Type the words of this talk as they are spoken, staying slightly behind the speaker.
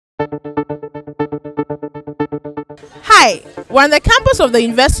Hi, we're on the campus of the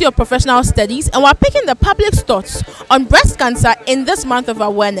University of Professional Studies and we're picking the public's thoughts on breast cancer in this month of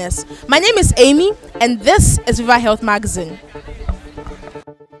awareness. My name is Amy and this is Vivahealth magazine.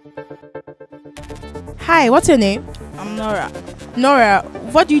 Hi, what's your name? I'm Nora. Nora,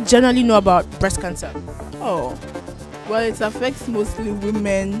 what do you generally know about breast cancer? Oh, well, it affects mostly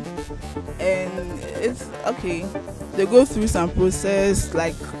women, and it's okay. They go through some process,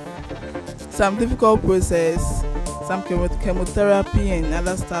 like some difficult process, some chemotherapy and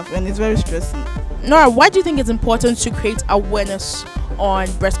other stuff, and it's very stressing. Nora, why do you think it's important to create awareness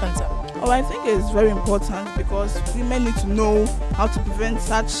on breast cancer? Oh, I think it's very important because women need to know how to prevent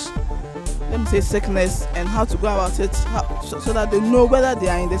such, let me say, sickness and how to go about it so that they know whether they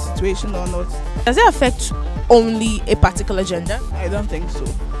are in the situation or not. Does it affect only a particular gender? I don't think so.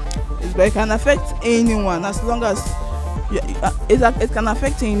 But it can affect anyone as long as it can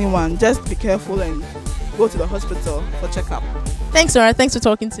affect anyone. Just be careful and go to the hospital for checkup. Thanks, Nora. Thanks for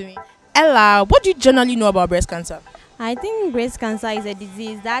talking to me. Ella, what do you generally know about breast cancer? I think breast cancer is a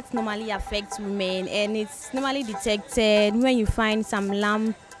disease that normally affects women, and it's normally detected when you find some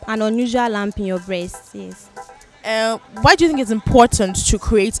lump, an unusual lump in your breast. Yes. Why do you think it's important to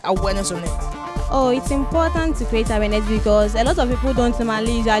create awareness on it? Oh, it's important to create awareness because a lot of people don't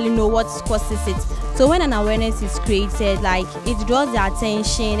normally usually know what causes it. So when an awareness is created, like it draws their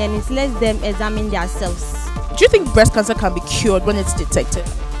attention and it lets them examine themselves. Do you think breast cancer can be cured when it's detected?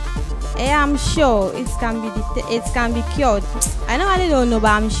 Yeah, I'm sure it can be cured. I normally don't know,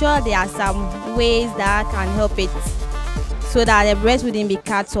 but I'm sure there are some ways that can help it so that the breast wouldn't be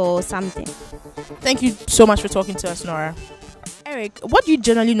cut or something. Thank you so much for talking to us, Nora. Eric, what do you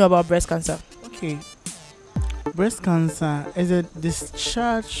generally know about breast cancer? Okay, breast cancer is a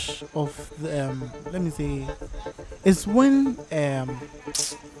discharge of let me say, it's when a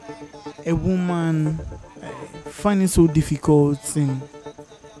woman finds it so difficult, and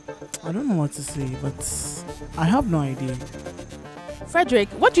I don't know what to say, but I have no idea. Frederick,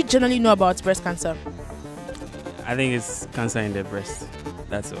 what do you generally know about breast cancer? I think it's cancer in the breast.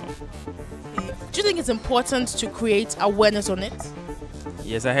 That's all. Do you think it's important to create awareness on it?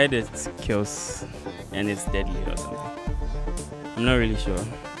 Yes, I heard it kills and it's deadly or something. I'm not really sure.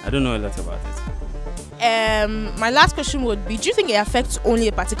 I don't know a lot about it. My last question would be, do you think it affects only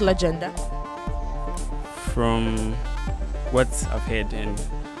a particular gender? From what I've heard in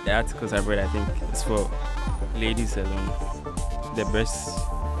the articles I've read, I think it's for ladies alone. The breasts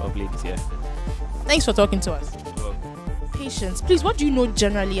of ladies, yeah. Thanks for talking to us. Patience, please, what do you know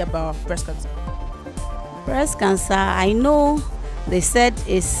generally about breast cancer? Breast cancer, I know they said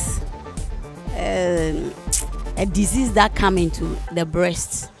is a disease that comes into the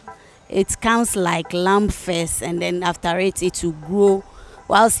breast. It comes like lump first, and then after it will grow.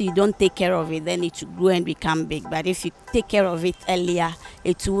 Whilst you don't take care of it, then it will grow and become big. But if you take care of it earlier,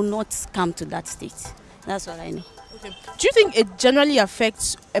 it will not come to that state. That's what I know. Okay. Do you think it generally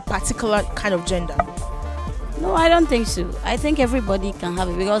affects a particular kind of gender? No, I don't think so. I think everybody can have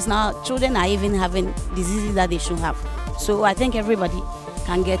it because now children are even having diseases that they should have. So I think everybody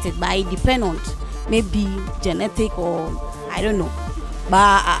can get it, but it depends on maybe genetic or I don't know.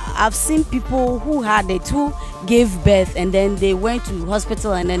 But I've seen people who had it, who gave birth and then they went to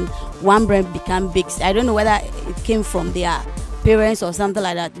hospital and then one breast became big. I don't know whether it came from their parents or something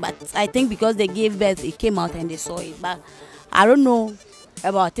like that. But I think because they gave birth, it came out and they saw it. But I don't know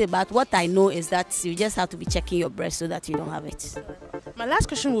about it, but what I know is that you just have to be checking your breast so that you don't have it. My last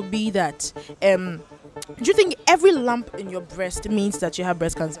question would be that do you think every lump in your breast means that you have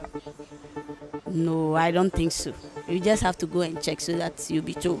breast cancer? No, I don't think so. You just have to go and check so that you'll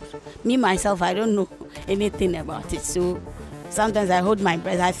be told. Me myself, I don't know anything about it, so sometimes I hold my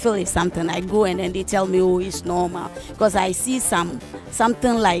breast, I feel it's something, I go and then they tell me, oh, it's normal, because I see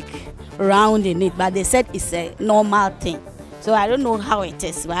something like round in it, but they said it's a normal thing. So I don't know how it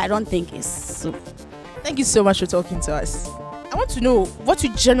is, but I don't think it's so. Thank you so much for talking to us. I want to know what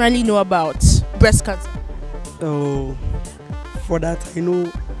you generally know about breast cancer. Oh, for that I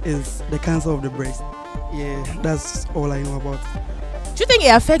know is the cancer of the breast. Yeah, that's all I know about it. Do you think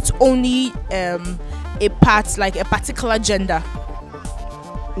it affects only a part, like a particular gender?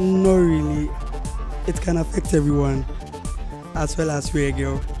 Not really. It can affect everyone, as well as you're a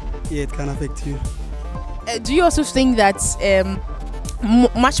girl. Yeah, it can affect you. Do you also think that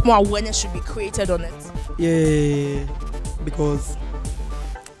much more awareness should be created on it? Yeah, because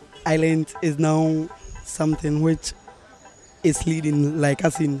island is now something which is leading, like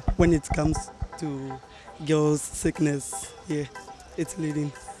as in when it comes to girls' sickness, yeah, it's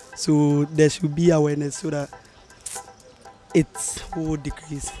leading. So there should be awareness so that it will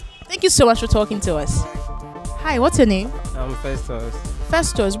decrease. Thank you so much for talking to us. Hi, what's your name? I'm Festus.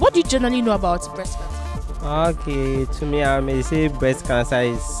 Festus, what do you generally know about breast cancer? Okay, to me, I may say breast cancer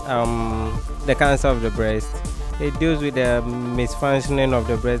is the cancer of the breast. It deals with the misfunctioning of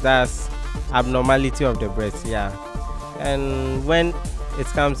the breast, that's abnormality of the breast, yeah. And when it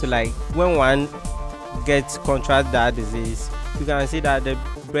comes to like, when one gets contract that disease, you can see that the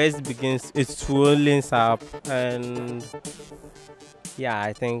breast begins, it swelling up, and yeah,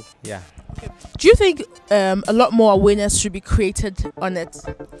 I think, yeah. Do you think a lot more awareness should be created on it?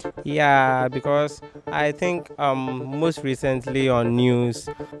 Yeah, because I think most recently on news,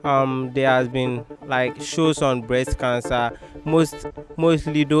 there has been like shows on breast cancer.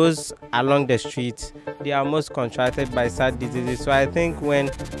 Mostly those along the street, they are most contracted by such diseases. So I think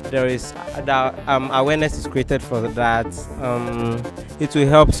when there is that awareness is created for that, it will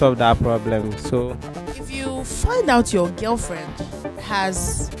help solve that problem. So if you find out your girlfriend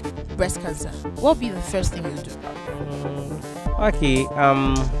has breast cancer, what would be the first thing you do?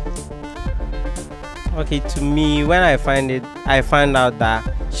 Okay, to me, when I find out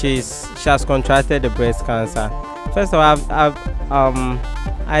that she has contracted the breast cancer. First of all,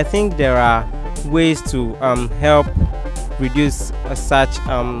 I think there are ways to help reduce such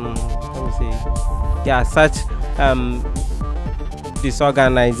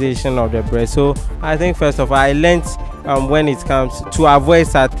disorganization of the breast. So I think first of all, I learned when it comes to avoid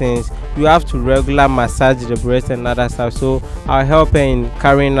such things, you have to regular massage the breast and other stuff. So I'll help her in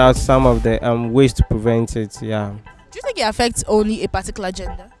carrying out some of the ways to prevent it. Yeah. Do you think it affects only a particular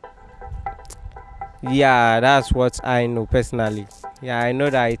gender? Yeah, that's what I know personally. Yeah, I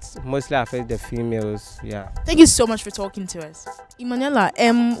know that it mostly affects the females. Yeah. Thank you so much for talking to us. Emanuela,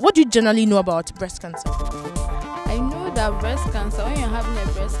 what do you generally know about breast cancer? I know that breast cancer, when you're having a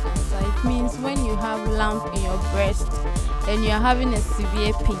breast cancer, it means when you have lump in your breast and you're having a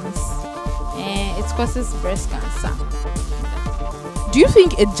severe pains, and it causes breast cancer. Do you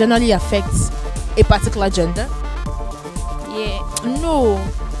think it generally affects a particular gender? Yeah, no.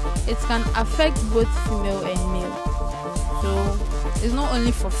 It can affect both female and male. So it's not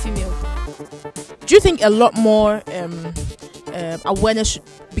only for female. Do you think a lot more awareness should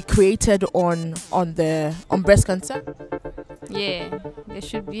be created on breast cancer? Yeah, there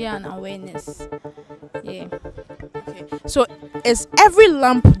should be an awareness. Yeah. Okay. So is every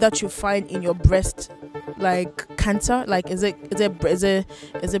lump that you find in your breast like cancer? Like is it breast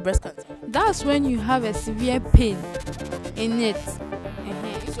cancer? That's when you have a severe pain in it.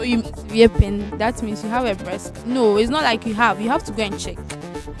 So you severe pain, that means you have a breast. No, it's not like you have to go and check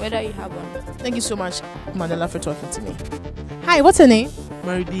whether you have one. Thank you so much, Mandela, for talking to me. Hi, what's your name?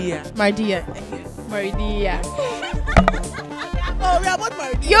 Maridia. Maridia. Maridia. Oh, we are both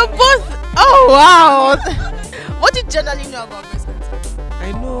Maridia. You're both. Oh wow. What do you generally know about breast cancer?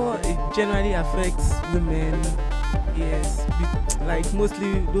 I know it generally affects women. Yes, like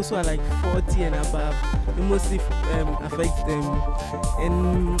mostly those who are like 40 and above, it mostly affects them,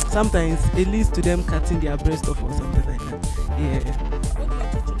 and sometimes it leads to them cutting their breast off or something like that. Yeah.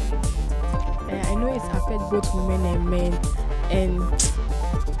 I know it affects both women and men, and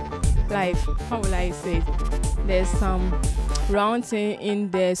like, how will I say it? There's some round thing in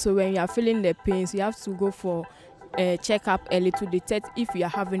there, so when you are feeling the pains, you have to go for a checkup early to detect if you are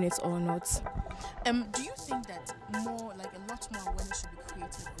having it or not. Do you think that a lot more awareness should be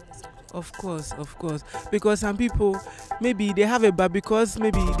created on this subject? Of course, because some people maybe they have it, but because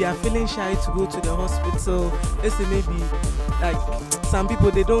maybe they are feeling shy to go to the hospital. Let's say maybe like some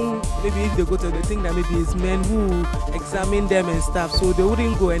people, they don't, maybe if they go to, they think that maybe it's men who examine them and stuff, so they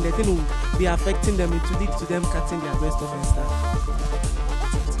wouldn't go, and the thing will be affecting them. It will lead to them cutting their breast off and stuff.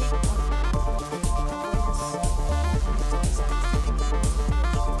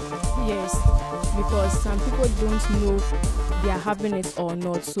 Yes, because some people don't know they are having it or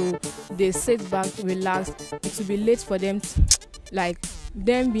not, so they sit back, relax. It will be late for them, like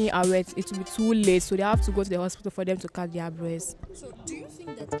them being aware, it will be too late, so they have to go to the hospital for them to cut their breast. So do you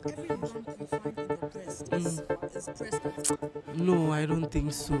think that every lump you find in your breast is breast cancer? No, I don't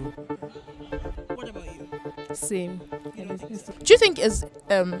think so. What about you? Same. Do you think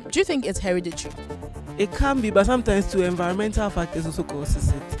it's hereditary? It can be, but sometimes too, environmental factors also causes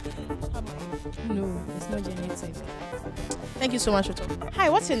it. No, it's not genetic. Thank you so much for talking. Hi,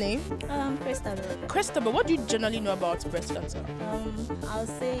 what's your name? Christabel. Christabel, what do you generally know about breast cancer? I'll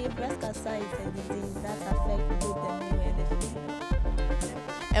say breast cancer is a disease that affects both the male and the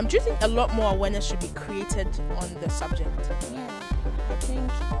female. Do you think a lot more awareness should be created on the subject? Yeah, I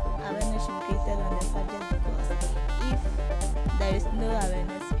think awareness should be created on the subject because if there there is no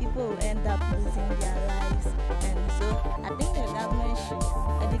awareness, people will end up losing their lives. And so I think the government should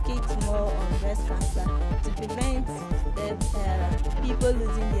educate more on breast cancer to prevent the people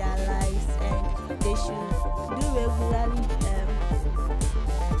losing their lives, and they should do regularly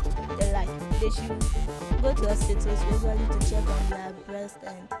they should go to hospitals regularly to check on their breast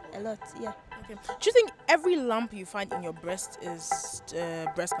and a lot. Yeah. Okay. Do you think every lump you find in your breast is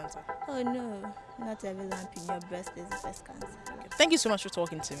breast cancer? Oh no, not every lump in your breast is breast cancer. Okay. Thank you so much for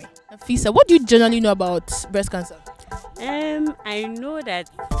talking to me. Fisa, what do you generally know about breast cancer? I know that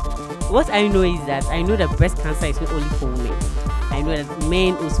what I know is that I know that breast cancer is not only for women. I know that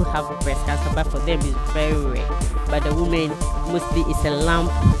men also have breast cancer, but for them it's very rare. But the women, mostly it's a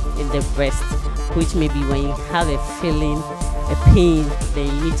lump in the breast, which maybe when you have a feeling, a pain, then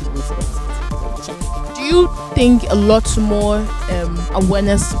you need to go to the hospital and check. Do you think a lot more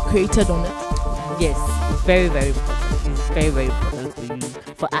awareness created on it? Yes, it's very, very important. It's very, very important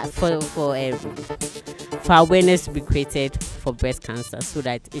for you for awareness to be created for breast cancer, so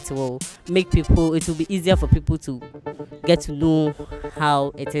that it will make people, it will be easier for people to get to know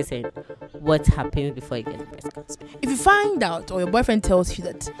how it is and what happens before you get breast cancer. If you find out, or your boyfriend tells you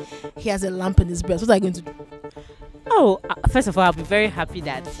that he has a lump in his breast, what are you going to do? Oh, first of all, I'll be very happy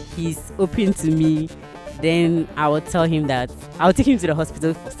that he's open to me. Then I will tell him that I'll take him to the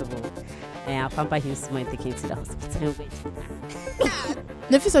hospital first of all, and I'll pamper him small and take him to the hospital.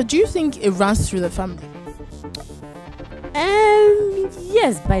 Nafisa, do you think it runs through the family?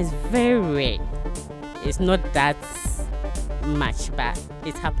 Yes, but it's very rare. It's not that much, but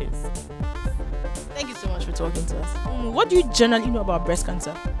it happens. Thank you so much for talking to us. What do you generally know about breast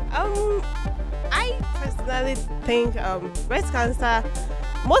cancer? I personally think breast cancer,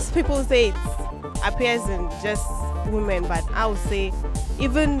 most people say it appears in just women, but I would say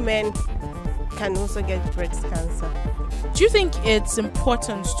even men can also get breast cancer. Do you think it's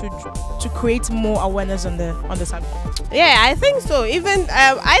important to create more awareness on the subject? Yeah, I think so. Even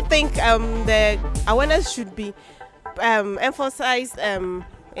I think the awareness should be emphasized in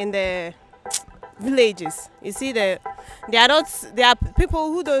the villages. You see, there are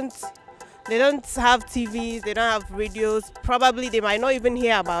people who don't have TVs, they don't have radios. Probably they might not even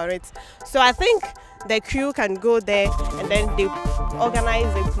hear about it. So I think the crew can go there and then they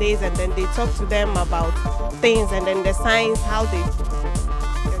organize a place and then they talk to them about things and then the signs, how they.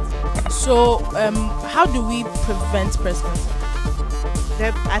 So how do we prevent breast cancer?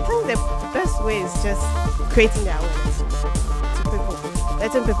 I think the best way is just creating the awareness to people,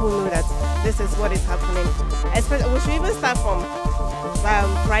 letting people know that this is what is happening. We should even start from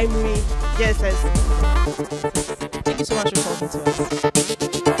primary, JSS. Thank you so much for talking to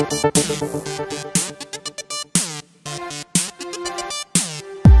us.